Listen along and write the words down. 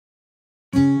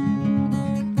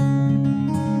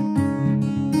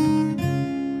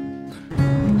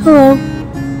Hello.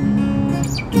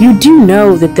 You do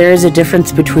know that there is a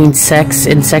difference between sex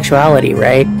and sexuality,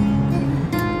 right?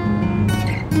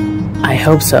 I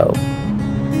hope so.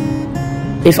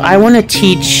 If I want to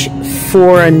teach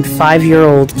 4- and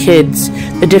 5-year-old kids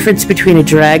the difference between a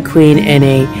drag queen and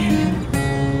a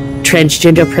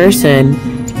transgender person,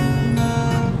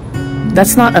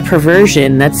 that's not a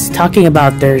perversion. That's talking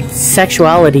about their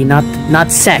sexuality,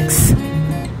 not sex.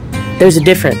 There's a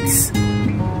difference.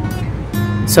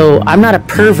 So I'm not a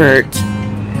pervert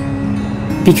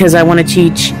because I want to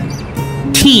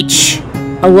teach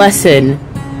a lesson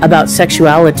about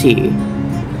sexuality.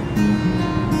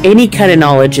 Any kind of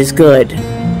knowledge is good.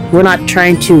 We're not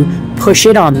trying to push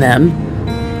it on them,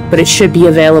 but it should be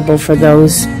available for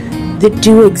those that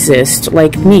do exist,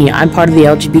 like me. I'm part of the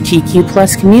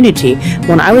LGBTQ+ community.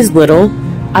 When I was little,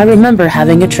 I remember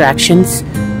having attractions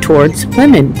towards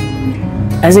women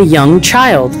as a young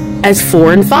child, as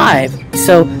 4 and 5.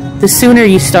 So the sooner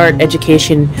you start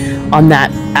education on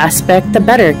that aspect, the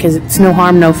better, because it's no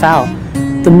harm, no foul.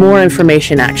 The more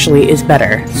information actually is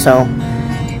better. So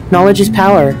knowledge is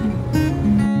power.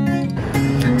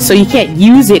 So you can't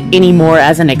use it anymore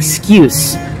as an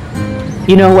excuse.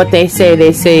 You know what they say?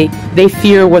 They say they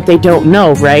fear what they don't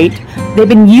know, right? They've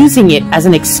been using it as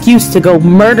an excuse to go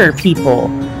murder people.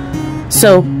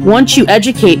 So once you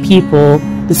educate people,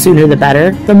 the sooner the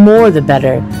better, the more the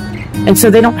better. And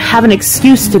so they don't have an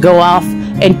excuse to go off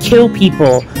and kill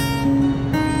people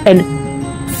and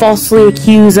falsely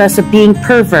accuse us of being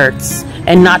perverts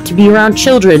and not to be around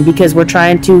children because we're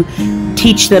trying to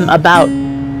teach them about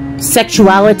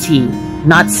sexuality,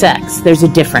 not sex. There's a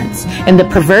difference. And the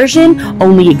perversion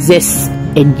only exists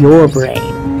in your brain.